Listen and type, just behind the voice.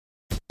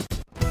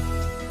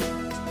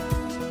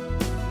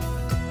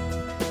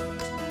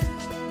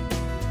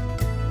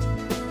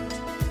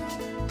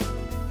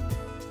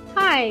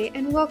Hi,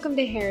 and welcome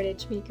to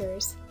Heritage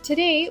Makers.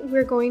 Today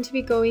we're going to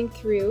be going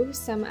through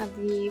some of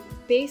the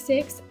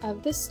basics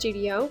of the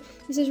studio.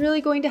 This is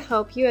really going to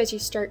help you as you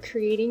start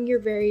creating your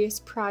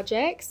various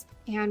projects,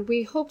 and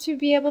we hope to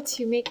be able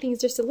to make things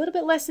just a little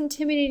bit less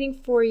intimidating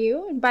for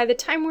you, and by the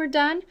time we're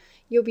done,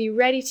 you'll be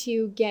ready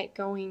to get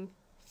going.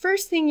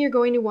 First thing you're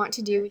going to want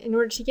to do in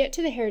order to get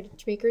to the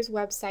Heritage Makers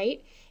website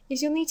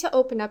is you'll need to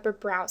open up a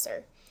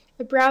browser.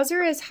 A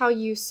browser is how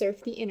you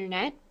surf the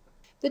internet.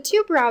 The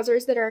two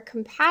browsers that are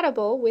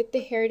compatible with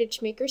the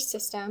Heritage Makers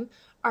system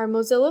are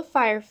Mozilla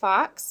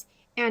Firefox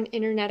and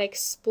Internet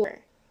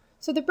Explorer.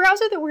 So the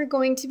browser that we're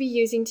going to be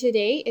using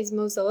today is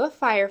Mozilla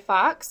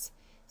Firefox.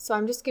 So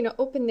I'm just going to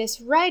open this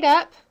right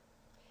up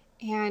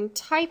and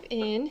type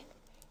in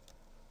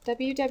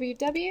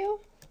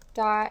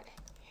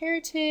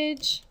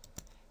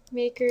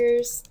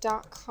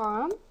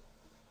www.heritagemakers.com,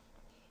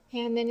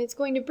 and then it's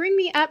going to bring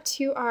me up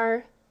to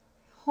our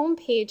home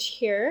page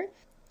here.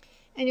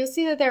 And you'll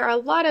see that there are a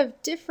lot of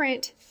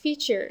different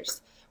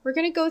features. We're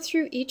going to go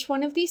through each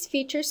one of these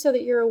features so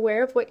that you're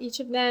aware of what each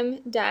of them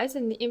does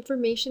and the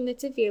information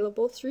that's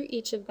available through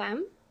each of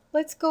them.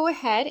 Let's go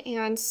ahead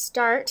and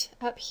start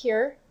up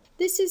here.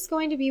 This is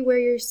going to be where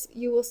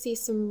you will see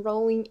some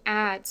rolling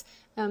ads.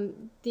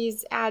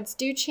 These ads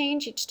do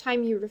change each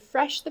time you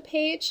refresh the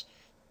page,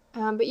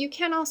 but you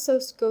can also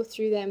go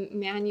through them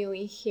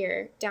manually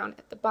here down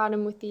at the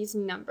bottom with these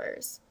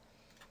numbers.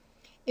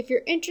 If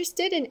you're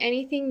interested in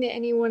anything that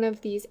any one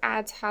of these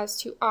ads has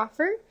to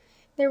offer,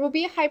 there will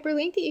be a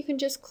hyperlink that you can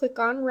just click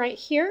on right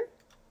here,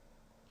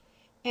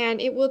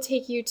 and it will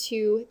take you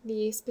to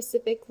the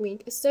specific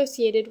link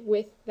associated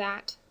with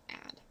that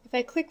ad. If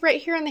I click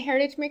right here on the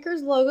Heritage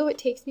Makers logo, it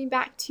takes me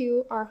back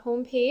to our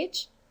home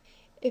page.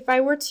 If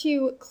I were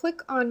to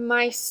click on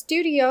My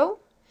Studio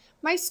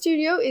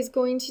is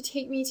going to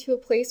take me to a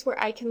place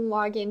where I can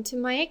log into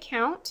my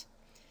account.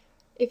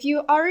 If you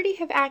already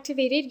have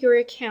activated your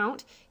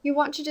account, you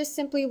want to just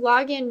simply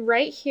log in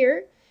right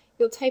here.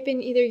 You'll type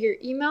in either your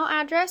email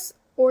address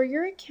or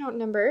your account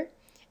number,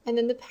 and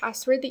then the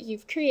password that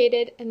you've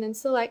created, and then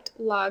select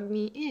Log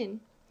Me In.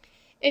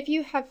 If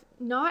you have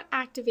not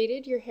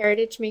activated your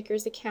Heritage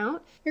Makers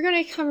account, you're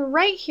going to come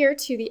right here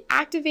to the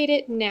Activate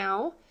It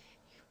Now,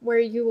 where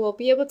you will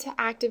be able to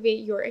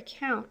activate your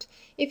account.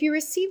 If you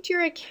received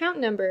your account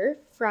number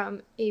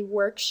from a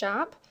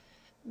workshop,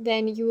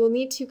 then you will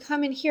need to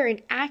come in here and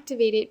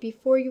activate it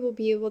before you will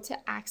be able to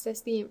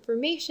access the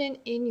information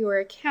in your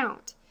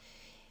account.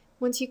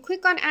 Once you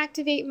click on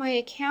Activate My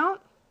Account,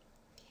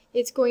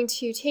 it's going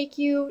to take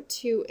you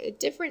to a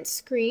different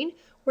screen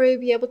where you'll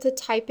be able to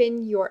type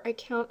in your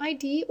account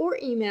ID or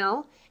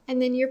email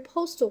and then your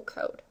postal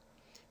code.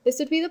 This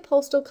would be the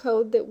postal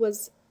code that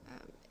was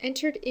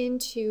entered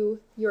into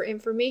your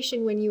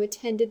information when you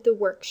attended the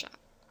workshop.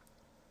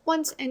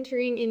 Once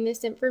entering in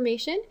this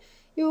information,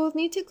 you will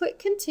need to click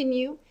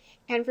Continue,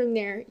 and from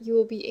there you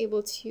will be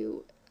able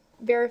to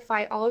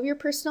verify all of your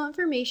personal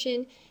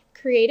information,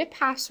 create a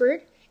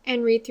password,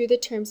 and read through the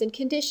terms and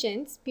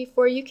conditions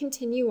before you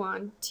continue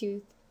on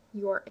to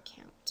your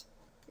account.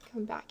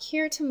 Come back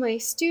here to My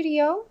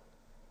Studio.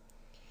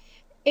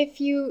 If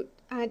you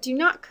do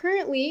not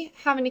currently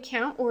have an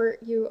account, or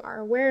you are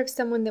aware of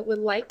someone that would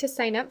like to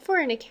sign up for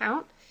an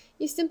account,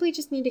 you simply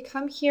just need to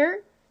come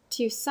here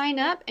to sign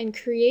up and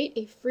create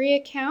a free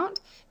account.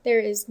 There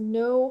is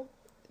no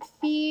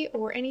fee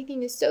or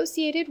anything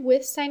associated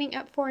with signing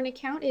up for an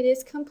account. It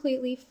is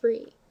completely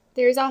free.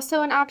 There's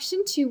also an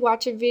option to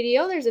watch a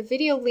video. There's a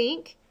video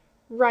link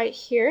right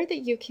here that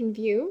you can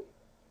view,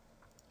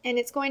 and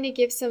it's going to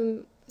give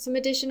some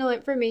additional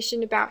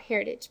information about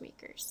Heritage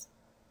Makers.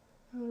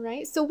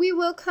 Alright, so we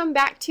will come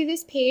back to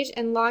this page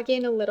and log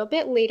in a little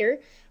bit later.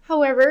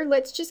 However,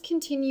 let's just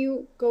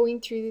continue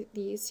going through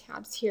these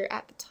tabs here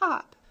at the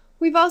top.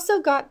 We've also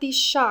got the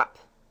Shop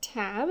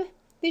tab.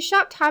 The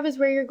Shop tab is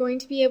where you're going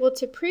to be able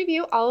to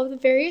preview all of the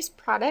various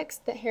products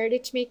that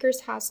Heritage Makers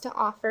has to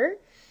offer.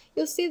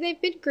 You'll see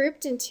they've been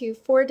grouped into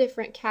 4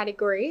 different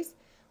categories.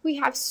 We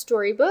have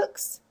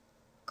storybooks,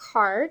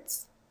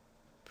 cards,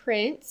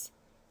 prints,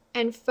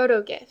 and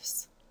photo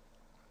gifts.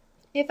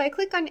 If I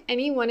click on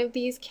any one of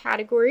these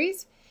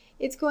categories,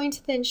 it's going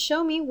to then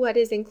show me what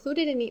is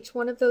included in each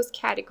one of those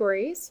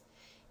categories,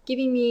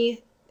 giving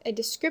me a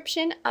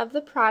description of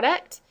the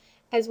product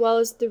as well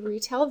as the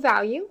retail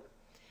value.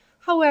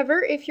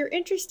 However, if you're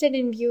interested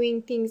in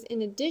viewing things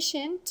in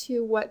addition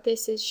to what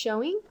this is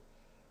showing,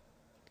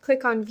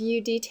 click on View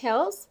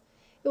Details.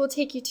 It will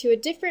take you to a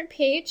different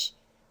page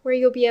where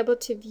you'll be able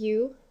to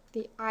view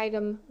the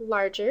item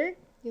larger.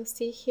 You'll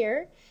see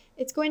here,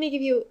 it's going to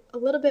give you a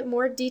little bit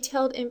more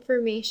detailed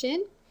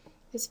information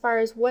as far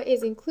as what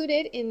is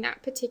included in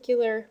that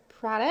particular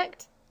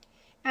product.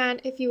 And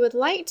if you would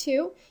like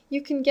to,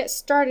 you can get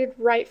started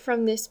right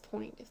from this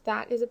point if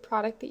that is a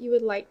product that you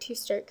would like to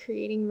start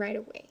creating right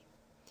away.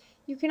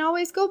 You can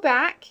always go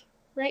back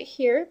right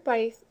here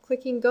by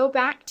clicking Go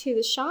Back to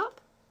the Shop,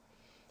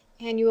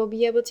 and you will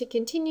be able to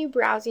continue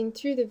browsing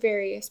through the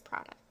various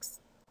products.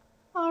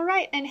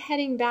 Alright, and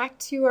heading back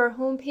to our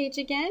home page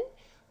again,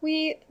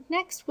 We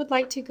next would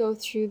like to go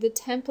through the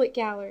template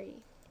gallery.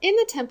 In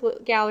the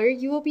template gallery,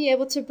 you will be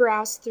able to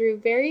browse through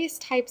various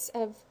types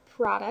of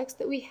products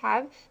that we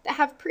have that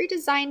have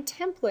pre-designed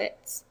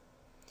templates.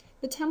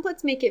 The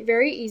templates make it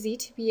very easy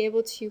to be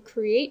able to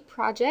create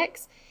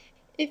projects.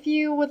 If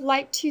you would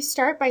like to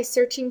start by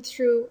searching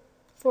through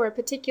for a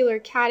particular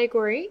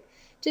category,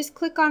 just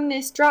click on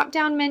this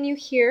drop-down menu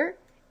here.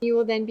 You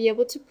will then be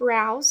able to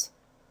browse.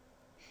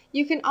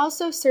 You can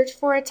also search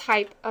for a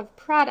type of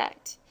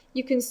product.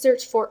 You can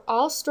search for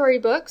all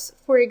storybooks,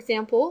 for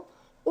example,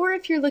 or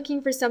if you're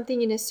looking for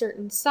something in a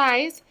certain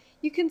size,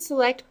 you can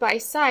select by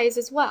size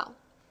as well.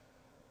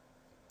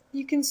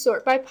 You can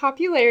sort by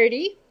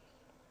popularity,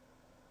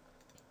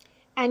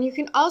 and you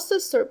can also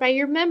sort by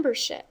your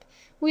membership.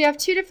 We have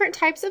two different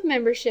types of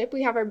membership.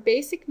 We have our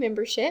basic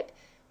membership,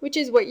 which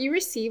is what you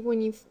receive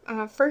when you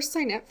first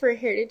sign up for a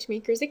Heritage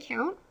Makers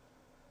account.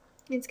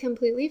 It's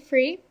completely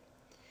free.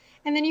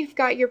 And then you've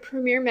got your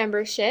Premier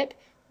membership,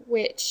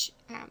 which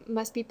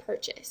must be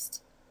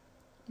purchased.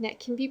 And that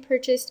can be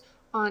purchased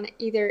on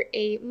either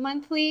a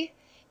monthly,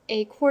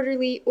 a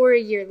quarterly, or a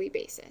yearly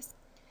basis.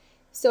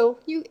 So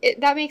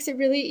that makes it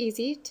really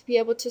easy to be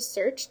able to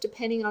search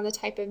depending on the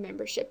type of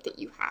membership that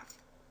you have.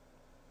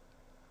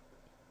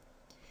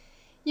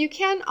 You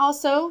can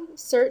also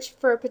search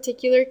for a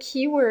particular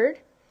keyword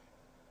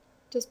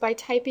just by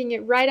typing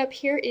it right up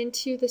here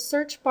into the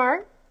search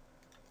bar.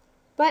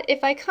 But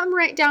if I come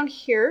right down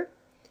here,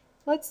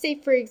 let's say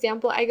for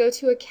example I go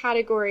to a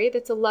category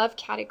that's a love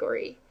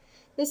category.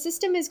 The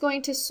system is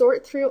going to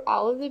sort through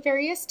all of the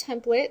various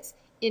templates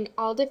in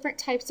all different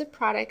types of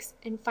products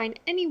and find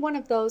any one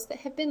of those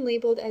that have been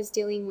labeled as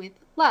dealing with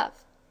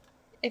love.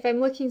 If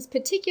I'm looking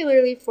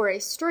particularly for a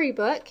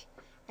storybook,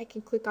 I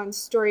can click on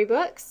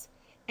storybooks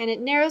and it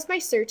narrows my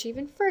search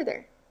even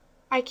further.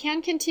 I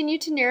can continue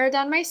to narrow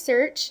down my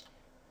search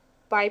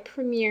by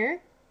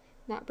Premier.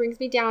 That brings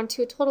me down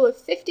to a total of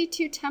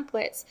 52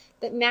 templates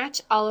that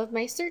match all of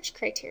my search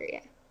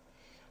criteria.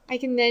 I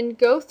can then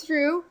go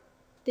through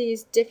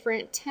these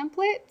different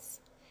templates,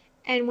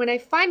 and when I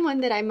find one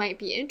that I might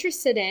be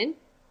interested in,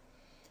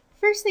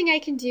 first thing I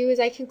can do is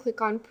I can click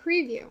on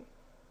Preview.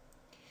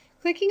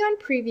 Clicking on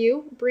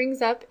Preview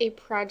brings up a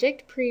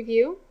project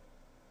preview.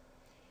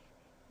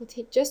 It will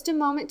take just a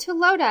moment to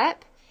load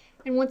up,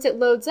 and once it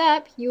loads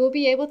up, you will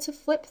be able to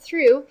flip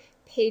through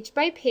page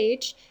by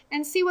page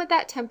and see what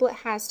that template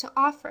has to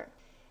offer.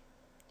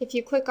 If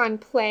you click on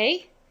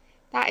Play,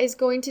 that is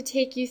going to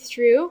take you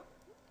through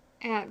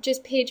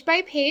just page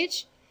by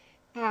page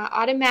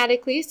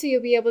automatically, so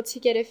you'll be able to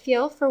get a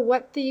feel for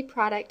what the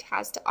product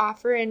has to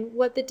offer and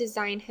what the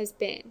design has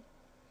been.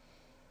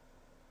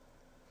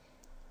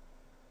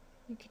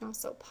 You can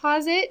also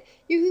pause it.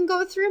 You can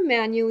go through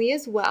manually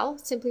as well,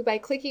 simply by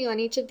clicking on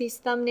each of these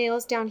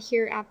thumbnails down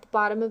here at the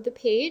bottom of the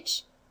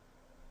page.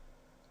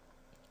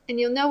 And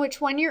you'll know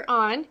which one you're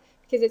on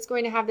because it's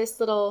going to have this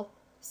little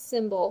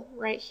symbol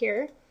right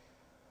here.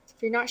 So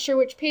if you're not sure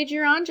which page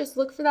you're on, just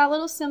look for that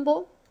little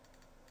symbol.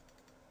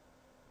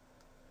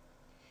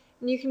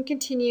 And you can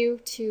continue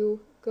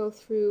to go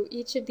through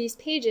each of these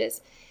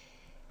pages.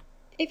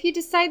 If you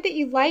decide that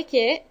you like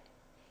it,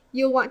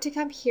 you'll want to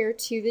come here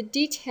to the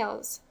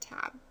Details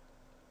tab.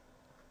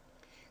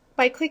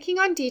 By clicking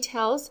on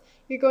Details,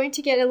 you're going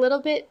to get a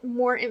little bit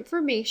more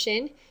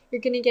information.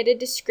 You're going to get a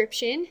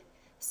description,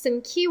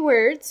 some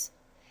keywords,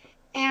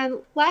 and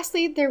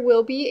lastly there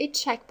will be a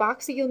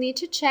checkbox that you'll need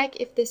to check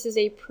if this is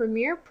a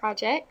Premier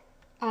project,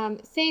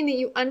 saying that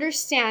you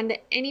understand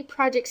that any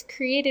projects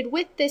created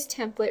with this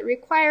template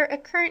require a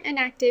current and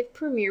active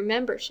Premier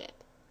membership.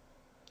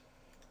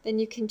 Then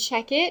you can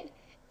check it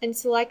and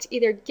select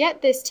either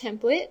Get this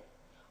template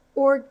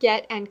or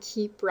Get and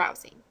Keep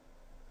Browsing.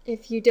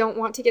 If you don't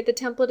want to get the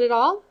template at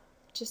all,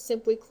 just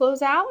simply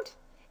close out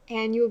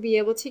and you will be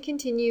able to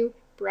continue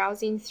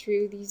browsing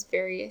through these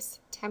various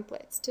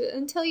templates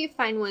until you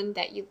find one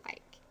that you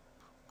like.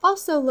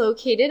 Also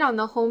located on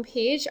the home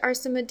page are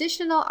some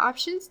additional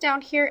options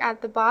down here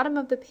at the bottom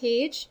of the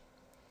page.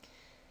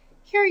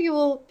 Here you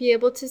will be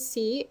able to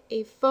see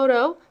a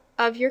photo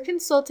of your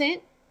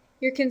consultant's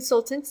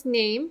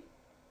name.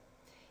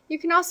 You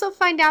can also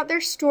find out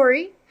their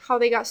story, how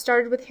they got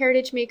started with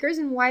Heritage Makers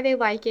and why they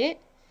like it.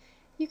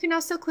 You can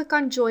also click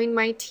on Join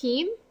My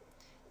Team.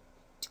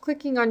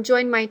 Clicking on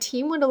Join My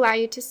Team would allow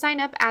you to sign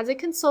up as a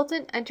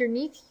consultant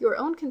underneath your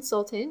own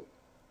consultant.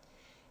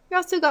 You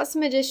also got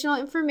some additional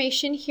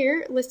information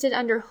here listed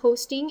under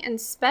Hosting and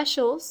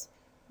Specials.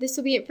 This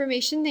will be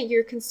information that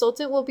your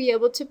consultant will be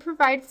able to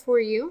provide for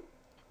you.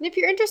 And if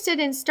you're interested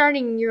in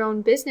starting your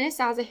own business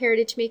as a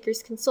Heritage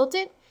Makers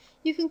consultant,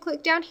 you can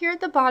click down here at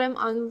the bottom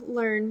on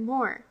Learn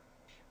More.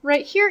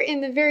 Right here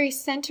in the very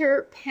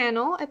center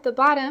panel at the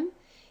bottom,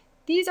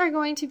 these are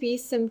going to be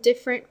some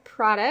different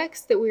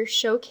products that we're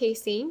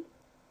showcasing.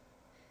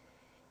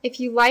 If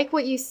you like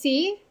what you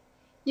see,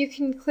 you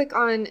can click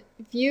on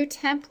View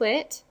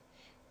Template.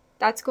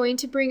 That's going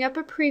to bring up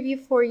a preview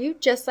for you,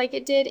 just like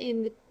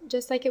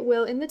it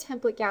will in the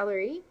template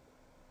gallery.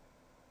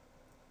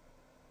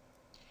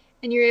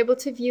 And you're able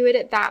to view it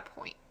at that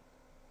point.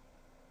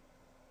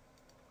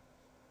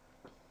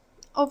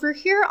 Over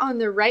here on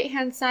the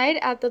right-hand side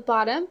at the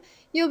bottom,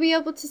 you'll be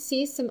able to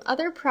see some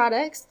other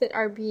products that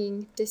are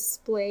being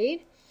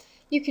displayed.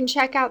 You can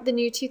check out the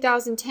new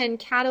 2010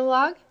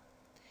 catalog.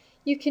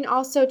 You can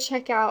also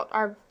check out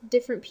our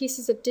different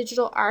pieces of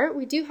digital art.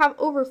 We do have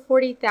over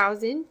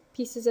 40,000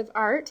 pieces of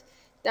art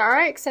that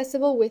are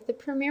accessible with the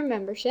Premier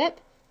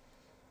membership.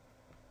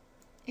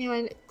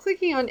 And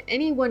clicking on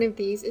any one of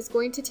these is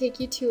going to take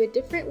you to a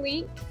different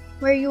link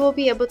where you will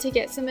be able to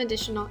get some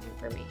additional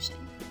information.